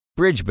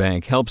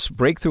Bridgebank helps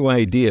breakthrough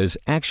ideas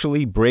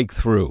actually break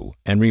through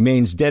and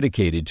remains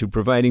dedicated to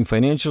providing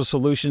financial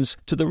solutions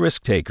to the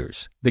risk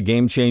takers, the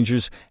game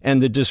changers, and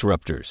the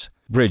disruptors.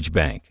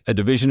 Bridgebank, a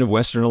division of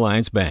Western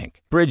Alliance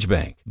Bank.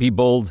 Bridgebank. Be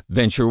bold,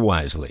 venture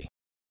wisely.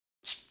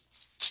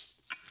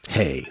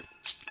 Hey,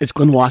 it's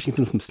Glenn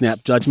Washington from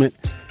Snap Judgment.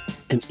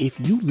 And if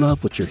you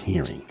love what you're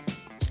hearing,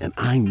 and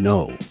I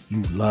know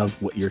you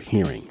love what you're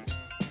hearing,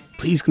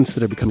 please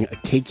consider becoming a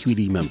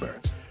KQED member.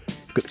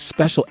 You get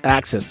special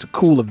access to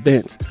cool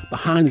events,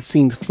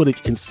 behind-the-scenes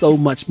footage, and so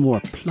much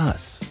more.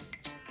 Plus,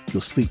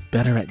 you'll sleep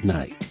better at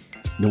night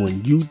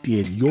knowing you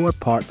did your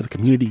part for the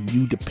community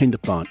you depend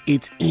upon.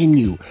 It's in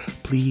you.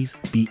 Please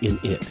be in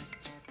it.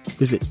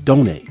 Visit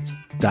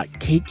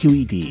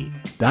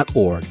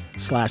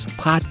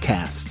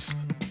donate.kqed.org/podcasts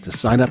to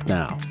sign up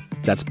now.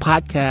 That's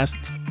podcast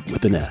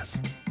with an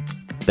S.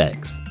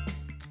 Thanks.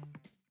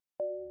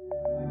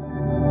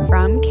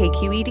 From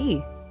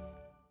KQED.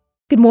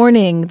 Good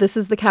morning. This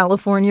is the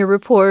California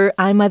Report.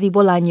 I'm Adi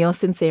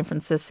Bolaños in San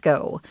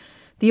Francisco.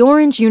 The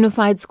Orange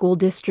Unified School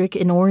District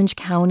in Orange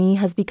County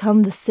has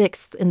become the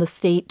 6th in the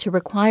state to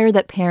require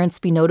that parents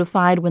be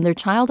notified when their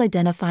child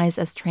identifies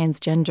as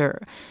transgender.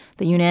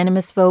 The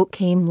unanimous vote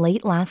came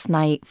late last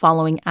night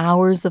following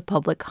hours of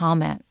public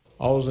comment.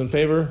 All those in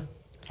favor?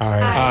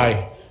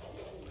 Aye.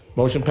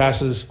 Motion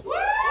passes.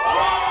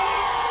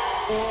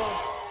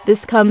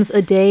 This comes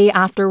a day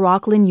after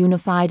Rockland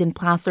Unified in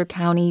Placer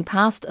County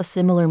passed a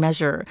similar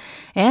measure,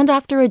 and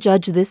after a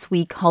judge this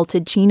week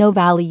halted Chino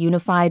Valley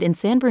Unified in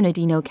San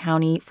Bernardino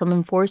County from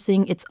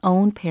enforcing its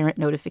own parent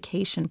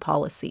notification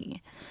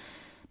policy.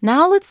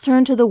 Now let's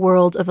turn to the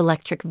world of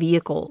electric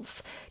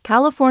vehicles.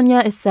 California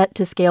is set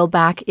to scale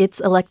back its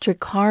electric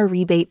car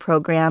rebate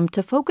program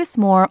to focus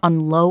more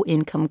on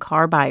low-income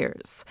car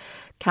buyers.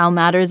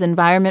 CalMatters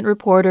environment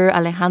reporter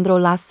Alejandro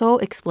Lazo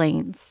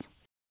explains.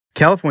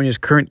 California's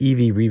current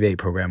EV rebate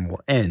program will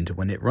end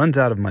when it runs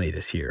out of money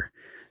this year.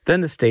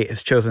 Then the state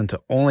has chosen to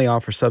only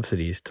offer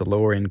subsidies to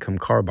lower-income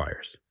car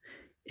buyers.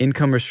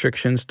 Income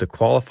restrictions to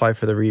qualify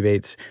for the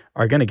rebates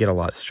are going to get a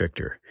lot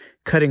stricter,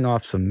 cutting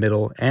off some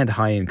middle and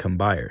high-income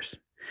buyers.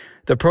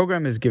 The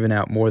program has given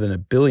out more than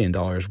 $1 billion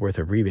worth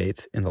of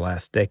rebates in the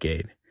last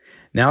decade.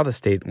 Now the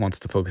state wants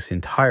to focus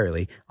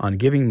entirely on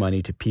giving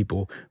money to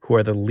people who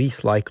are the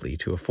least likely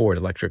to afford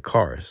electric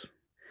cars.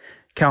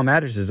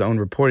 CalMatters' own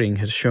reporting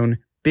has shown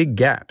big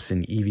gaps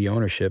in EV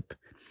ownership.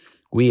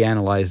 We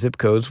analyze zip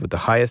codes with the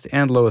highest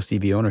and lowest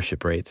EV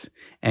ownership rates,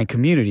 and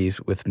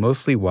communities with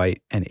mostly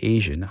white and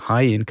Asian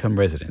high-income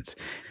residents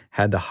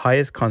had the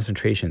highest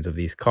concentrations of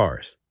these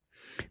cars.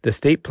 The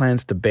state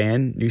plans to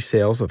ban new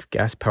sales of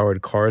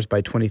gas-powered cars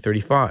by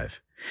 2035,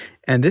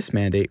 and this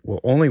mandate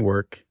will only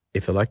work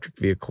if electric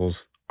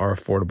vehicles are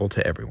affordable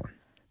to everyone.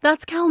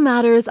 That's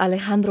CalMatters'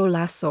 Alejandro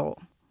Lazo.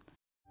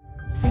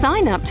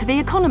 Sign up to The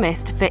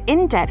Economist for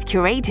in-depth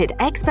curated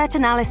expert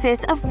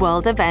analysis of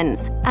world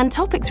events and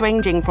topics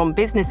ranging from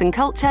business and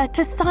culture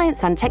to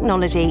science and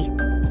technology.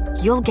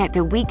 You'll get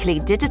the weekly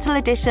digital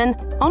edition,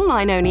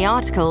 online-only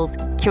articles,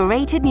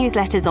 curated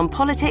newsletters on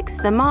politics,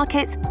 the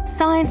markets,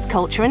 science,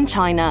 culture, and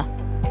China,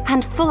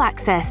 and full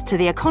access to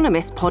The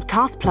Economist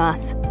Podcast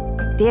Plus.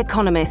 The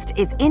Economist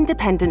is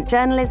independent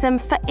journalism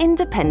for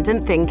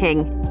independent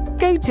thinking.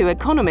 Go to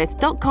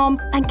economist.com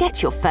and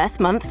get your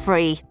first month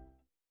free.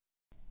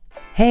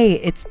 Hey,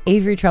 it's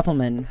Avery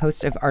Trufelman,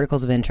 host of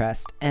Articles of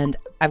Interest, and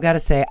I've got to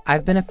say,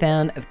 I've been a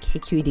fan of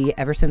KQED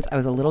ever since I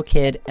was a little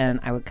kid, and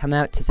I would come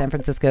out to San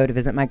Francisco to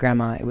visit my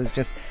grandma. It was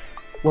just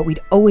what we'd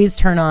always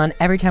turn on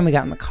every time we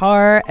got in the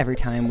car, every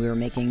time we were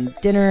making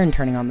dinner and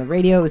turning on the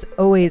radio. It was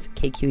always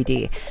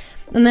KQED.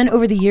 And then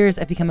over the years,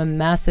 I've become a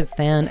massive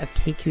fan of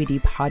KQED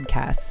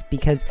podcasts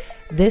because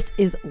this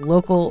is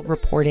local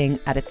reporting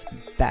at its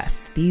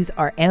best. These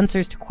are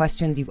answers to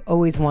questions you've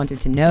always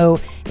wanted to know,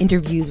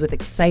 interviews with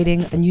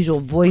exciting, unusual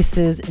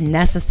voices,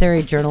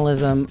 necessary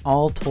journalism,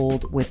 all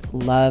told with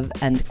love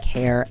and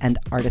care and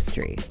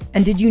artistry.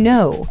 And did you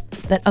know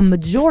that a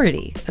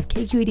majority of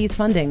KQED's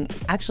funding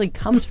actually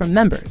comes from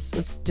members?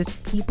 It's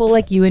just people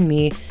like you and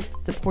me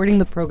supporting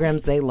the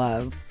programs they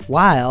love,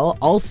 while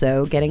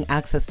also getting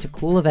access to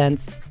cool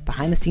events,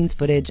 behind-the-scenes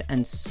footage,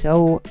 and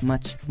so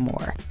much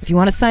more. If you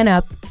want to sign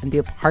up and be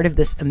a part of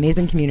this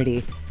amazing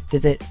community,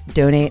 visit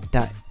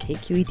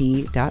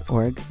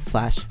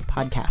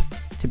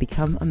donate.kqed.org/podcasts to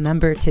become a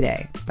member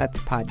today. That's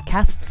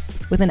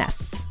podcasts with an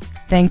S.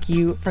 Thank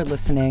you for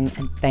listening,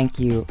 and thank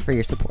you for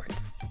your support.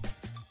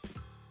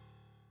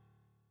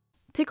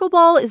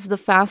 Pickleball is the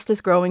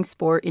fastest growing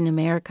sport in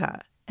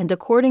America. And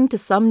according to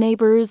some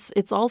neighbors,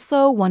 it's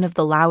also one of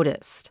the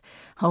loudest.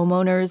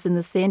 Homeowners in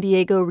the San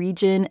Diego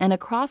region and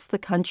across the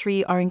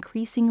country are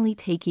increasingly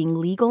taking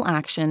legal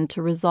action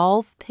to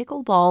resolve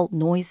pickleball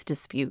noise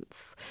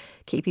disputes.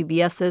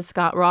 KPBS's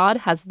Scott Rod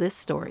has this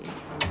story.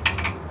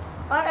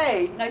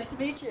 Hi, nice to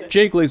meet you.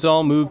 Jay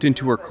Glazal moved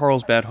into her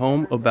Carlsbad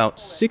home about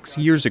 6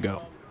 years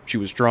ago. She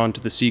was drawn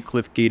to the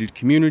Seacliff gated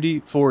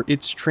community for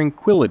its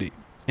tranquility.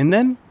 And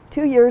then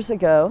 2 years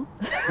ago,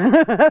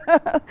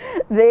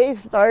 they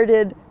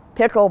started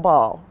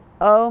pickleball.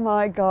 Oh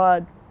my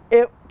God,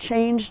 It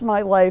changed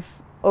my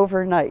life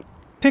overnight.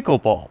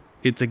 Pickleball.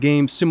 It's a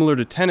game similar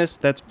to tennis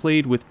that's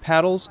played with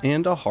paddles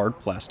and a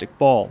hard plastic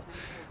ball.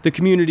 The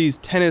community's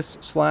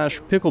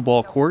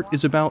tennis/pickleball court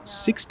is about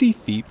 60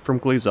 feet from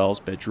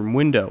Glazal's bedroom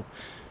window.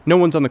 No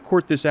one's on the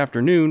court this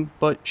afternoon,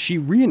 but she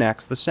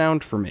reenacts the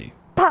sound for me.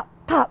 Pop,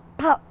 pop,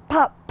 pop,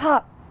 pop,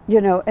 pop.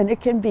 And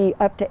it can be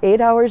up to 8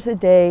 hours a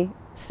day,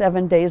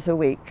 7 days a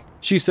week.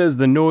 She says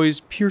the noise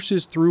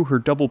pierces through her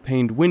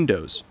double-paned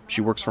windows.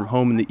 She works from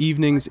home in the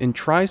evenings and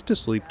tries to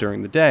sleep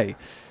during the day.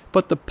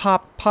 But the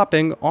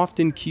popping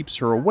often keeps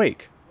her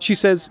awake. She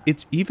says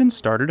it's even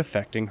started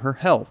affecting her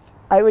health.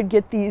 I would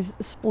get these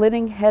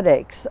splitting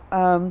headaches,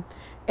 and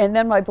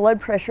then my blood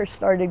pressure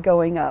started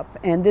going up,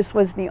 and this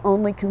was the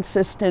only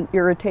consistent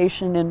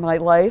irritation in my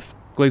life.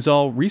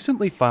 Glazal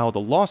recently filed a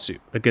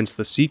lawsuit against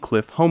the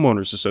Seacliff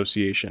Homeowners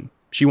Association.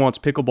 She wants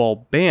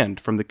pickleball banned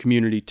from the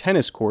community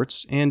tennis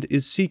courts and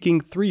is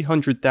seeking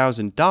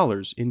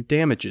 $300,000 in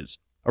damages.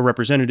 A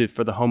representative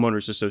for the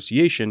Homeowners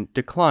Association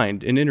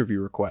declined an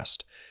interview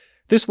request.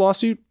 This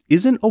lawsuit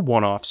isn't a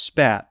one-off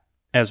spat.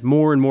 As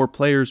more and more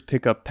players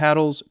pick up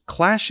paddles,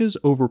 clashes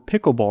over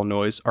pickleball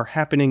noise are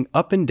happening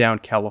up and down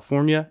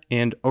California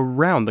and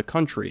around the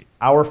country.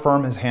 Our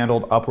firm has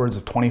handled upwards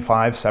of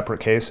 25 separate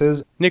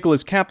cases.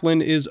 Nicholas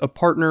Kaplan is a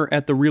partner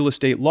at the real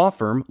estate law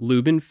firm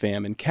Lubin,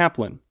 Pham &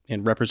 Kaplan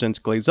and represents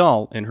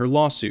Glazal in her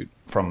lawsuit.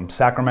 From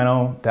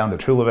Sacramento down to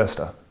Chula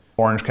Vista,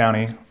 Orange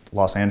County,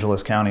 Los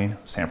Angeles County,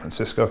 San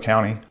Francisco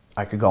County.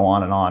 I could go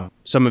on and on.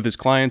 Some of his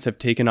clients have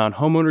taken on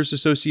homeowners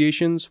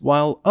associations,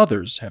 while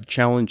others have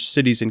challenged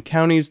cities and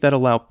counties that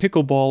allow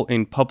pickleball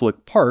in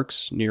public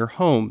parks near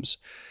homes.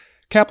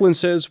 Kaplan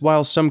says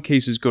while some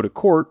cases go to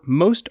court,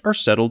 most are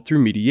settled through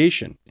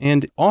mediation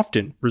and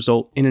often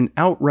result in an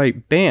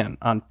outright ban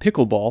on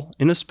pickleball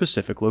in a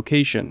specific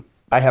location.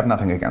 I have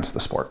nothing against the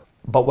sport.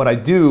 But what I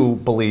do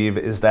believe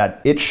is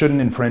that it shouldn't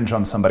infringe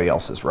on somebody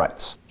else's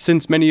rights.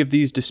 Since many of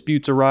these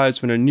disputes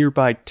arise when a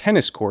nearby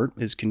tennis court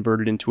is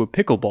converted into a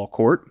pickleball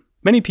court,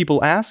 many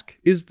people ask,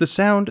 is the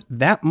sound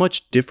that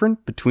much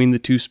different between the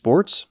two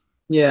sports?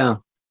 Yeah,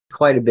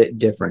 quite a bit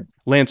different.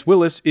 Lance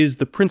Willis is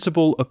the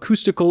principal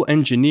acoustical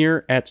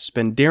engineer at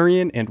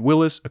Spendarian &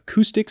 Willis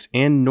Acoustics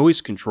and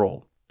Noise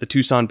Control. The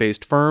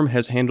Tucson-based firm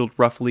has handled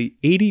roughly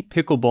 80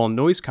 pickleball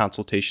noise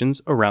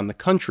consultations around the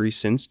country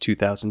since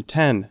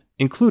 2010.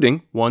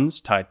 Including ones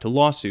tied to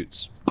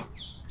lawsuits.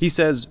 He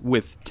says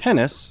with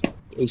tennis,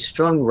 a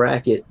strung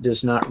racket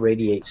does not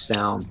radiate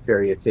sound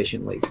very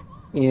efficiently.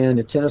 And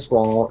a tennis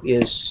ball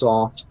is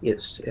soft, it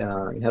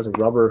has a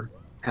rubber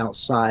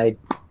outside.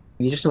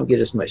 You just don't get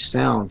as much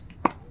sound.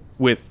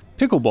 With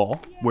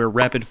pickleball, where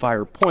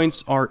rapid-fire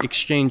points are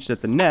exchanged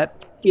at the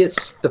net,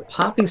 it's the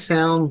popping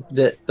sound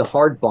that the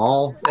hard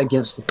ball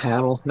against the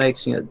paddle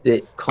makes,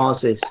 that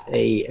causes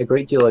a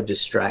great deal of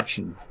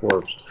distraction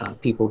for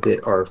people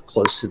that are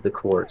close to the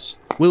courts.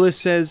 Willis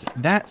says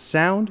that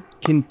sound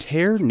can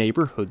tear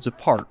neighborhoods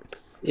apart.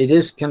 It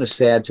is kind of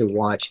sad to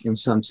watch in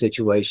some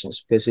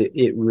situations because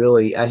it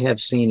really, I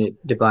have seen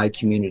it divide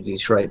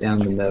communities right down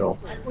the middle.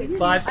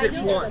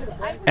 561.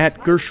 At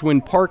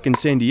Gershwin Park in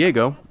San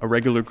Diego, a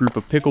regular group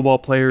of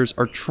pickleball players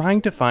are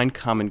trying to find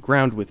common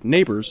ground with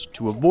neighbors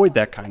to avoid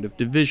that kind of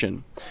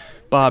division.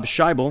 Bob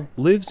Scheibel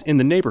lives in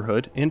the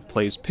neighborhood and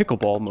plays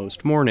pickleball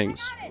most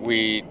mornings.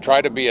 We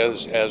try to be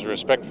as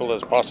respectful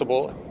as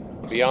possible.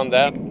 Beyond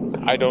that,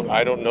 I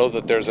don't know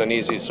that there's an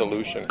easy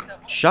solution.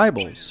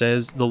 Scheibel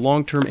says the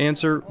long-term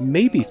answer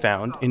may be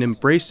found in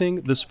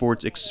embracing the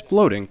sport's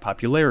exploding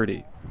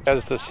popularity.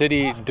 As the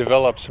city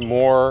develops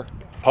more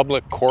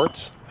public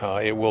courts,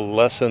 it will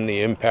lessen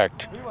the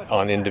impact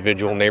on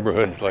individual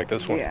neighborhoods like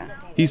this one. Yeah.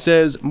 He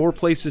says more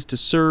places to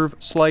serve,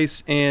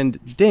 slice, and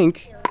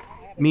dink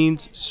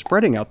means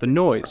spreading out the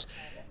noise,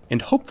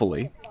 and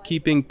hopefully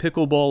keeping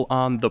pickleball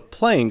on the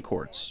playing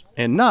courts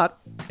and not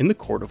in the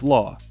court of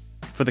law.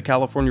 For the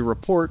California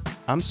Report,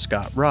 I'm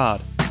Scott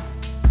Rodd.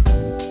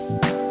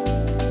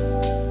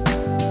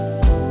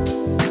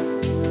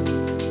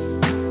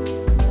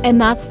 And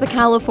that's the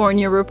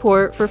California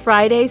Report for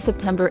Friday,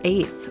 September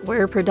 8th.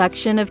 We're a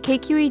production of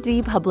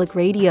KQED Public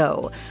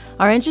Radio.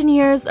 Our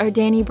engineers are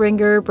Danny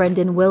Bringer,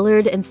 Brendan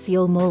Willard, and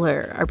Seal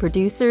Mueller. Our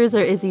producers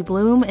are Izzy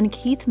Bloom and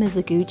Keith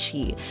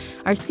Mizuguchi.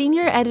 Our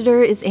senior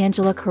editor is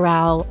Angela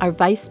Corral. Our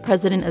vice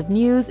president of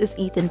news is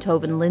Ethan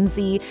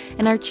Tobin-Lindsay.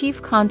 And our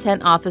chief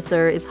content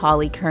officer is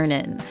Holly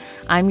Kernan.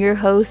 I'm your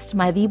host,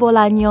 Maidy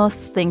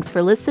Bolaños. Thanks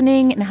for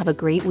listening and have a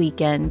great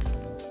weekend.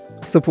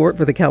 Support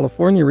for the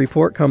California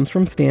Report comes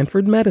from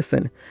Stanford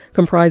Medicine,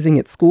 comprising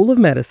its School of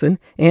Medicine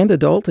and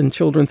adult and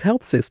children's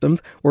health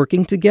systems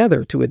working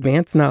together to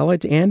advance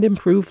knowledge and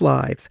improve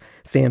lives.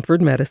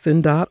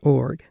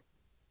 StanfordMedicine.org.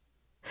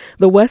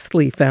 The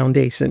Wesley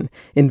Foundation,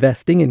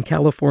 investing in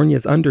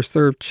California's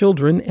underserved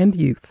children and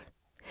youth.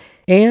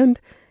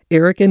 And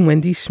Eric and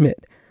Wendy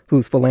Schmidt,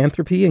 whose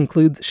philanthropy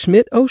includes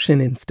Schmidt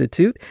Ocean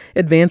Institute,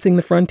 advancing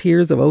the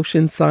frontiers of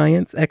ocean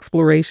science,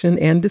 exploration,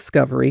 and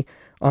discovery,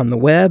 on the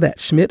web at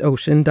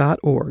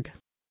schmidtocean.org.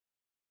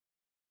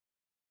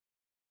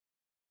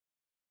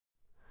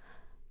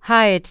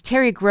 Hi, it's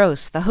Terry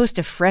Gross, the host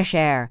of Fresh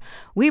Air.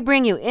 We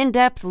bring you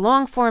in-depth,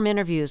 long-form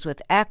interviews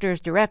with actors,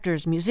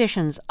 directors,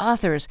 musicians,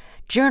 authors,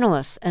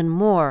 journalists, and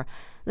more.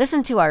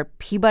 Listen to our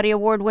Peabody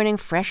Award-winning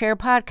Fresh Air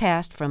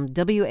podcast from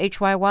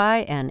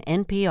WHYY and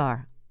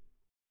NPR.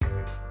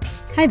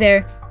 Hi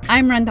there,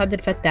 I'm Randa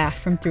Abdel-Fattah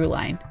from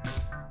Throughline.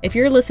 If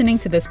you're listening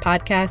to this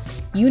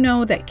podcast, you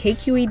know that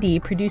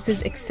KQED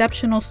produces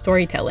exceptional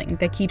storytelling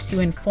that keeps you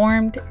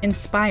informed,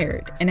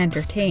 inspired, and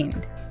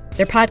entertained.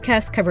 Their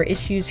podcasts cover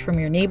issues from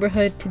your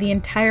neighborhood to the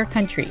entire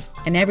country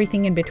and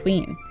everything in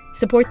between.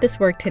 Support this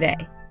work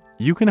today.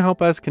 You can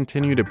help us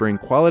continue to bring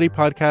quality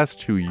podcasts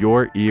to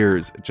your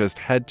ears. Just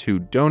head to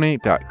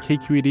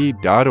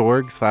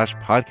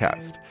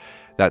donate.kqed.org/podcast.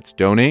 That's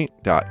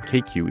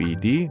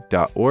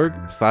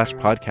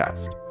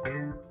donate.kqed.org/podcast.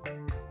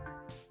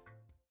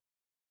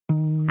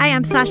 Hi,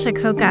 I'm Sasha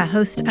Coca,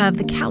 host of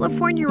the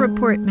California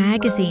Report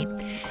magazine.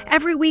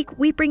 Every week,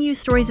 we bring you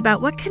stories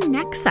about what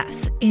connects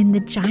us in the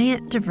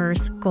giant,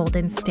 diverse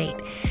Golden State.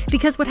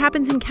 Because what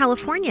happens in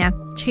California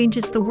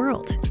changes the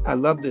world. I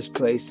love this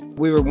place.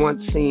 We were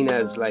once seen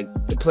as like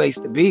the place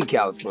to be,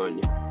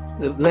 California.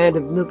 The land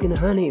of milk and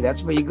honey.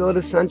 That's where you go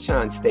to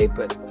Sunshine State,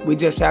 but we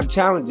just have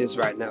challenges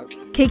right now.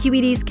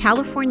 KQED's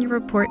California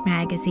Report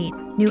magazine.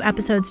 New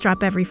episodes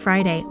drop every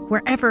Friday,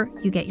 wherever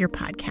you get your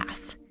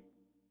podcasts.